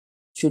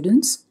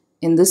Students,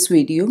 in this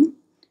video,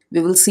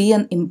 we will see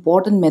an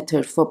important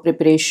method for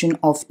preparation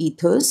of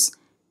ethers,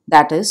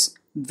 that is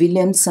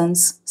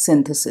Williamson's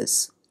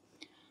synthesis.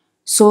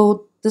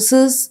 So this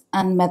is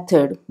a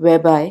method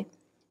whereby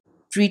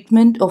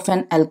treatment of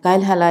an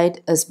alkyl halide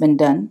has been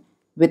done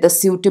with a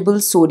suitable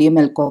sodium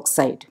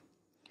alkoxide.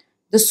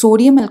 The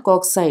sodium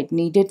alkoxide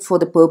needed for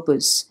the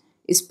purpose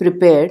is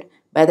prepared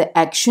by the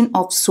action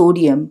of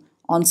sodium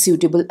on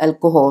suitable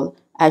alcohol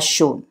as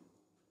shown.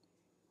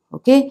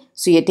 Okay,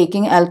 so you're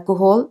taking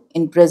alcohol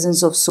in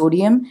presence of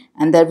sodium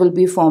and there will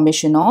be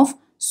formation of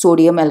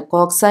sodium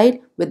alkoxide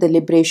with the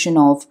liberation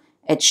of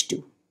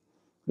H2,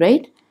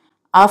 right?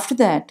 After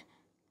that,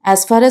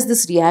 as far as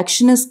this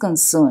reaction is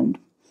concerned,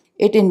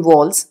 it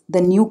involves the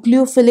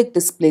nucleophilic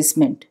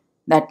displacement.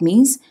 That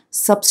means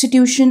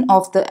substitution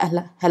of the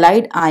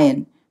halide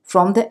ion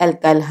from the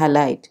alkyl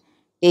halide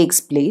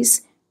takes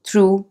place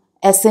through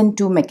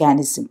SN2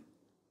 mechanism,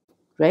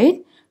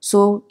 right?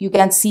 So you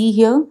can see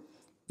here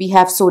we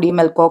have sodium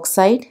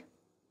alkoxide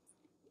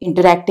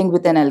interacting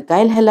with an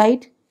alkyl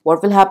halide.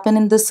 What will happen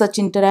in this such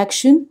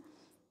interaction?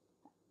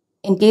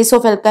 In case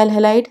of alkyl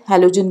halide,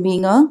 halogen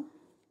being a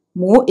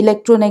more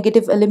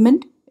electronegative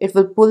element, it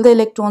will pull the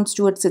electrons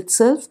towards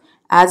itself.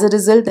 As a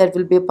result, there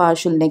will be a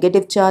partial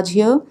negative charge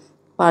here,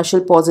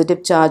 partial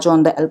positive charge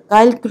on the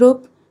alkyl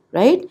group,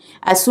 right?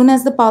 As soon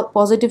as the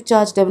positive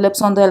charge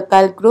develops on the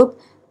alkyl group,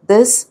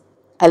 this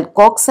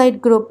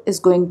alkoxide group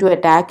is going to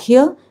attack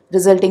here,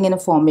 resulting in a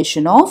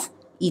formation of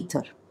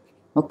ether,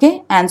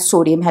 okay, and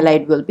sodium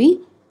halide will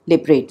be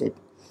liberated.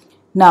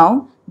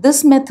 Now,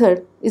 this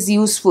method is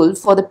useful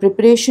for the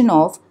preparation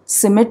of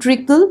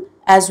symmetrical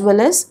as well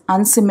as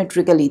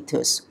unsymmetrical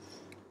ethers.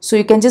 So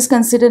you can just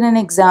consider an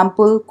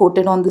example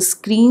quoted on the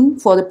screen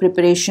for the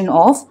preparation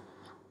of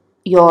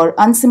your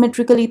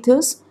unsymmetrical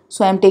ethers.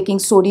 So I am taking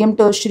sodium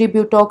tertiary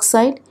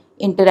butoxide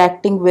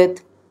interacting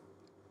with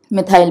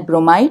methyl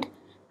bromide,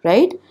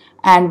 right?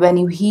 And when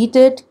you heat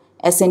it,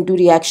 SN2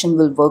 reaction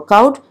will work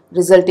out,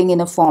 resulting in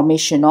a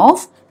formation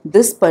of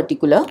this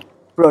particular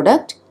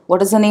product.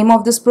 What is the name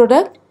of this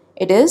product?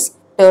 It is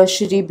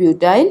tertiary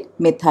butyl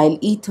methyl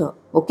ether.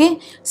 Okay.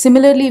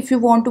 Similarly, if you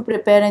want to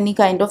prepare any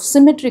kind of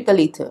symmetrical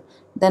ether,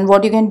 then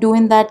what you can do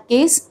in that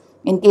case?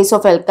 In case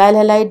of alkyl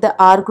halide, the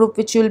R group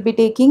which you will be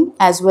taking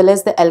as well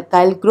as the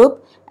alkyl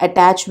group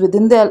attached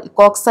within the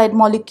alkoxide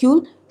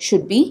molecule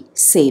should be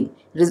same.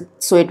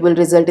 So it will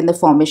result in the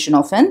formation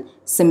of an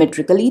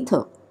symmetrical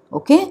ether.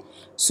 Okay.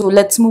 So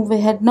let's move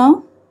ahead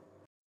now.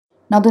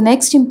 Now the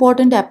next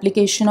important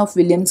application of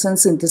Williamson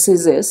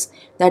synthesis is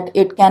that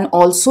it can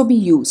also be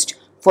used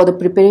for the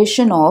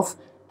preparation of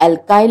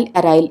alkyl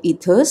aryl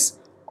ethers,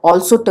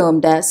 also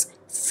termed as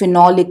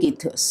phenolic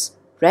ethers,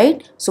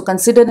 right? So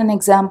consider an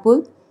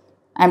example.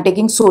 I am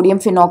taking sodium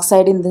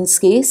phenoxide in this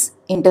case,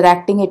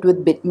 interacting it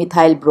with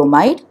methyl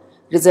bromide,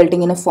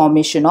 resulting in a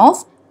formation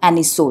of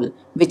anisole,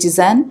 which is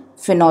an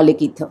phenolic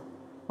ether.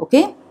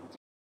 Okay.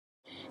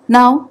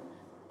 Now,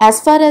 as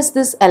far as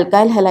this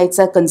alkyl halides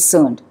are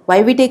concerned,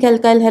 why we take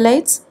alkyl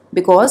halides?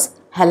 Because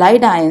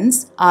halide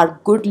ions are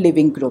good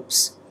living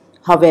groups.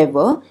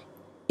 However,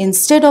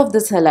 instead of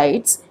these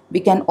halides,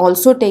 we can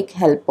also take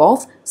help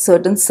of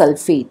certain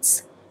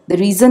sulphates. The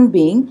reason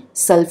being,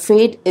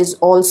 sulfate is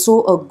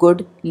also a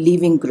good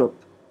leaving group.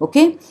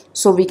 Okay,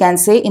 so we can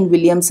say in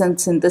Williamson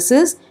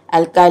synthesis,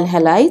 alkyl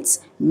halides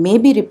may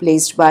be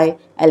replaced by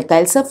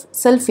alkyl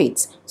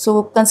sulfates.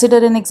 So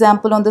consider an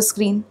example on the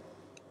screen.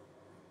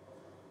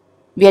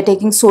 We are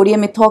taking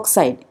sodium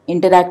ethoxide,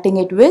 interacting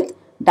it with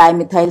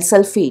dimethyl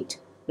sulfate,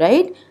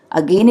 right?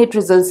 Again, it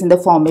results in the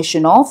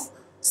formation of,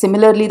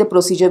 similarly the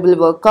procedure will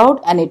work out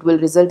and it will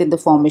result in the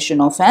formation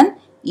of an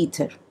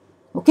ether.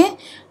 Okay.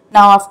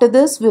 Now after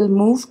this, we'll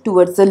move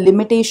towards the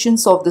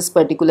limitations of this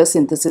particular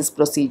synthesis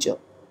procedure.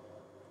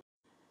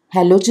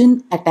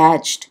 Halogen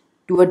attached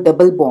to a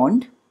double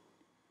bond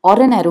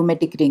or an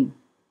aromatic ring,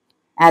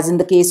 as in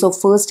the case of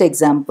first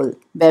example,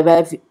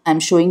 where I'm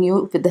showing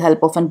you with the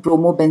help of an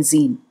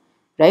bromobenzene,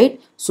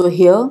 right? So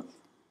here,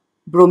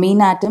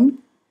 bromine atom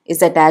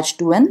is attached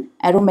to an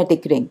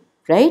aromatic ring,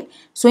 right?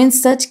 So in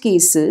such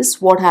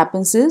cases, what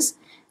happens is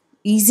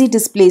easy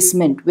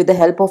displacement with the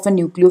help of a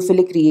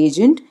nucleophilic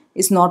reagent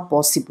is not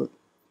possible.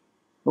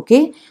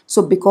 Okay,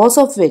 so because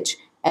of which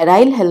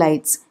aryl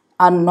halides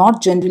are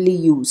not generally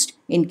used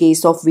in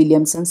case of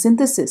Williamson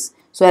synthesis.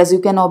 So as you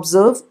can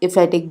observe, if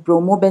I take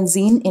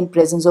bromobenzene in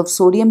presence of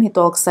sodium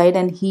ethoxide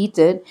and heat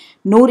it,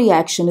 no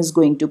reaction is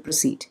going to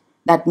proceed.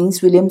 That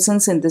means Williamson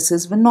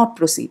synthesis will not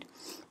proceed.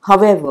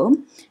 However,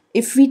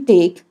 if we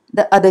take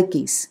the other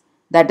case,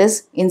 that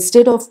is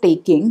instead of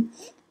taking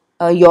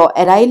your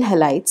aryl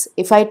halides,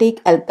 if I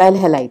take alkyl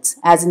halides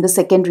as in the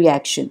second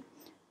reaction,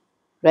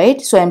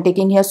 right? So I am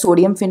taking here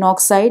sodium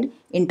phenoxide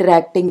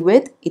interacting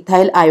with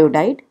ethyl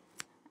iodide,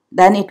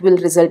 then it will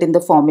result in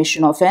the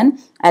formation of an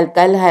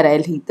alkyl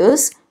aryl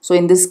ethers. So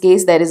in this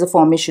case, there is a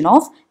formation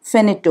of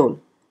phenetol.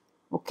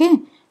 Okay.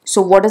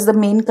 So what is the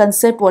main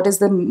concept? What is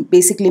the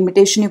basic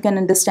limitation you can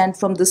understand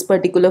from this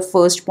particular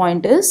first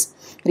point is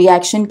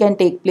reaction can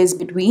take place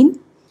between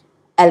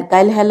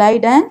alkyl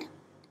halide and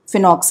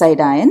phenoxide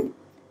ion.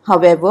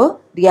 However,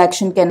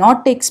 reaction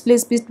cannot take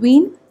place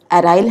between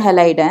aryl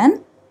halide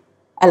and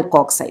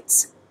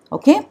alkoxides.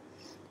 Okay.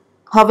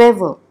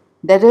 However,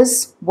 there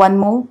is one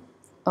more,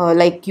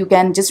 like you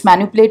can just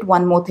manipulate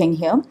one more thing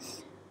here.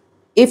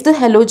 If the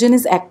halogen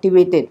is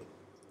activated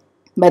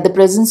by the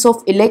presence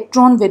of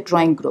electron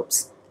withdrawing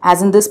groups,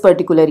 as in this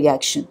particular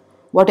reaction,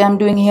 what I am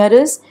doing here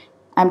is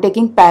I am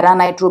taking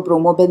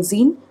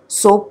para-nitrobromobenzene.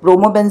 So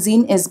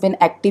bromobenzene has been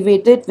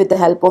activated with the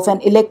help of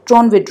an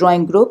electron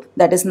withdrawing group,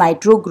 that is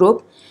nitro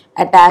group,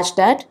 attached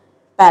at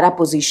para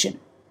position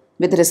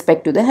with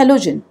respect to the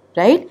halogen,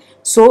 right?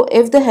 So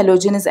if the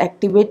halogen is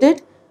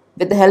activated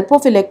with the help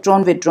of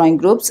electron withdrawing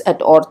groups at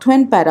ortho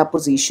and para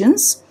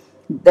positions,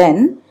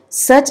 then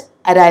such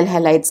aryl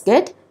halides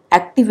get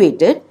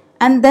activated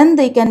and then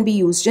they can be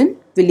used in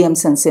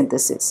Williamson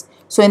synthesis.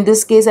 So in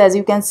this case, as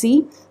you can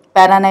see,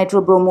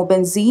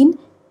 para-nitrobromobenzene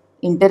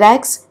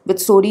interacts with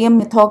sodium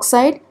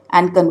methoxide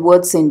and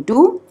converts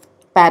into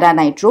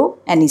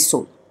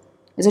para-nitroanisole.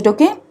 Is it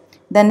okay?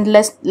 Then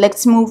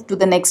let's move to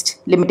the next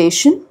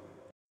limitation.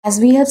 As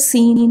we have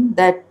seen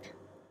that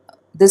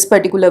this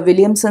particular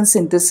Williamson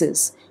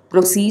synthesis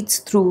proceeds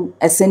through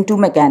SN2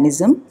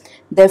 mechanism,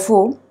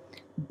 therefore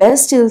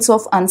best yields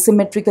of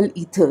unsymmetrical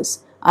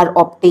ethers are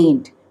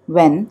obtained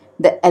when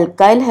the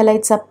alkyl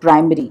halides are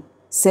primary,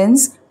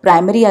 since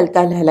primary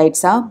alkyl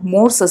halides are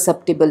more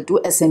susceptible to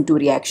SN2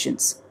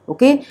 reactions.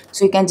 Okay,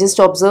 so you can just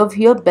observe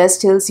here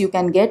best yields you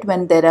can get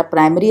when there are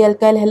primary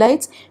alkyl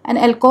halides, and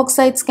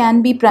alkoxides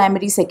can be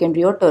primary,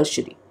 secondary or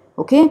tertiary.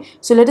 Okay,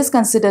 so let us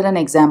consider an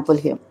example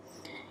here.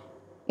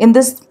 In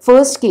this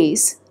first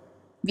case,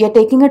 we are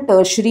taking a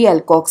tertiary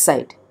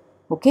alkoxide.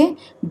 Okay,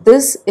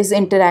 this is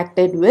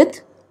interacted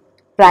with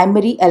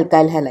primary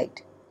alkyl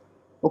halide.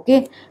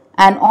 Okay,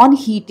 and on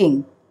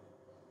heating,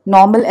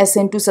 normal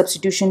SN2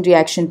 substitution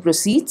reaction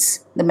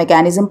proceeds, the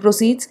mechanism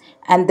proceeds,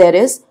 and there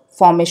is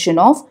formation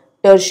of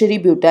tertiary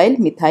butyl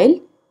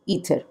methyl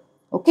ether.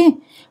 Okay,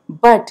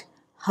 but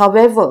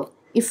however,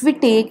 if we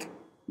take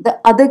the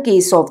other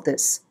case of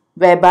this,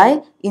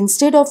 whereby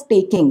instead of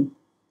taking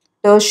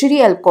tertiary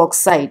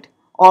alkoxide,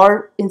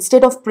 or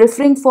instead of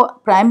preferring for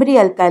primary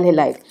alkyl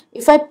halide,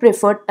 if I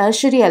prefer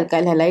tertiary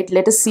alkyl halide,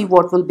 let us see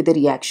what will be the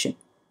reaction.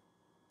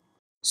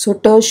 So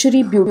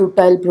tertiary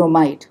butyl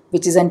bromide,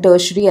 which is an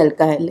tertiary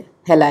alkyl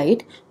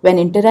halide, when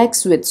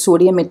interacts with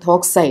sodium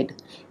methoxide,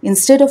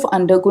 instead of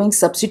undergoing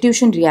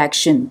substitution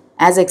reaction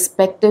as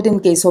expected in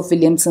case of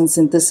Williamson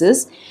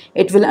synthesis,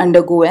 it will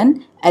undergo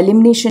an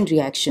elimination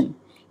reaction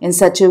in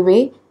such a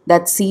way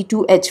that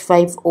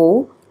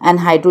C2H5O and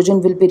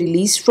hydrogen will be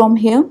released from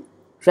here,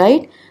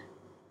 right,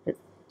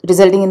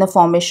 resulting in the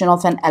formation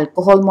of an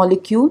alcohol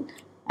molecule,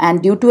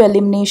 and due to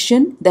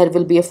elimination there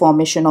will be a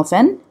formation of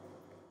an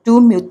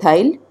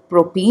 2-methyl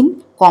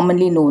propene,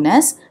 commonly known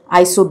as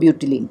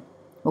isobutylene.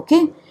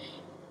 Okay,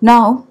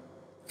 now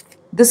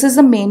this is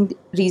the main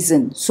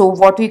reason. So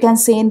what we can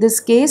say in this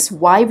case,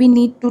 why we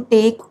need to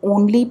take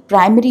only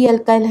primary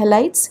alkyl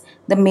halides?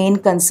 The main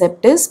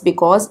concept is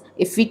because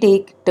if we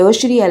take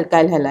tertiary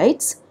alkyl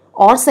halides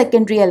or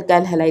secondary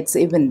alkyl halides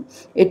even,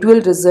 it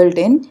will result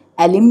in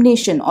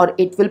elimination, or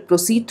it will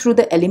proceed through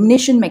the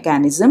elimination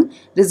mechanism,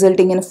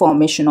 resulting in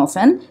formation of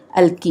an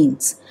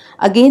alkenes.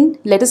 Again,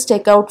 let us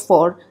check out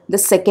for the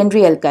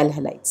secondary alkyl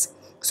halides.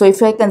 So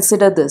if I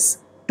consider this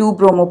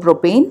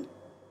 2-bromopropane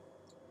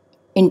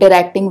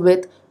interacting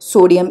with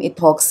sodium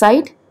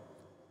ethoxide,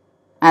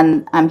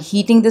 and I'm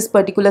heating this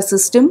particular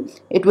system,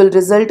 it will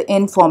result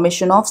in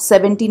formation of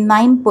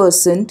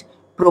 79%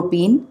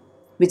 propene,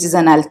 which is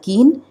an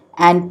alkene,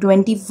 and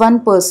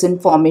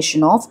 21%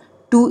 formation of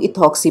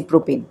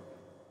 2-ethoxypropane.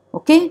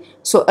 Okay,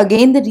 so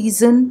again the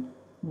reason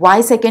why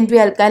secondary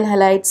alkyl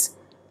halides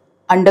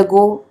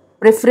undergo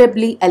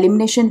preferably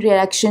elimination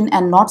reaction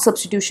and not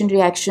substitution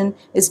reaction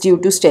is due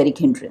to steric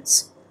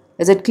hindrance.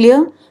 Is it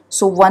clear?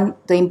 So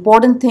the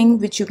important thing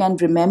which you can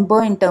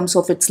remember in terms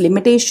of its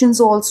limitations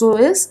also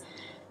is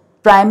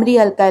primary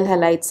alkyl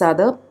halides are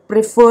the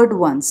preferred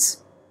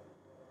ones.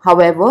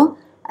 However,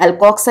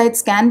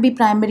 alkoxides can be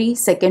primary,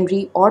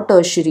 secondary or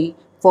tertiary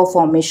for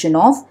formation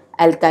of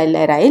alkyl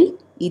aryl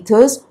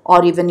ethers,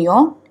 or even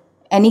your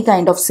any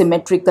kind of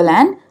symmetrical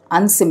and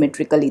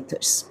unsymmetrical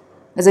ethers.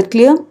 Is it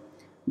clear?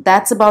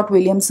 That's about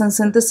Williamson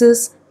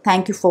synthesis.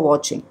 Thank you for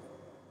watching.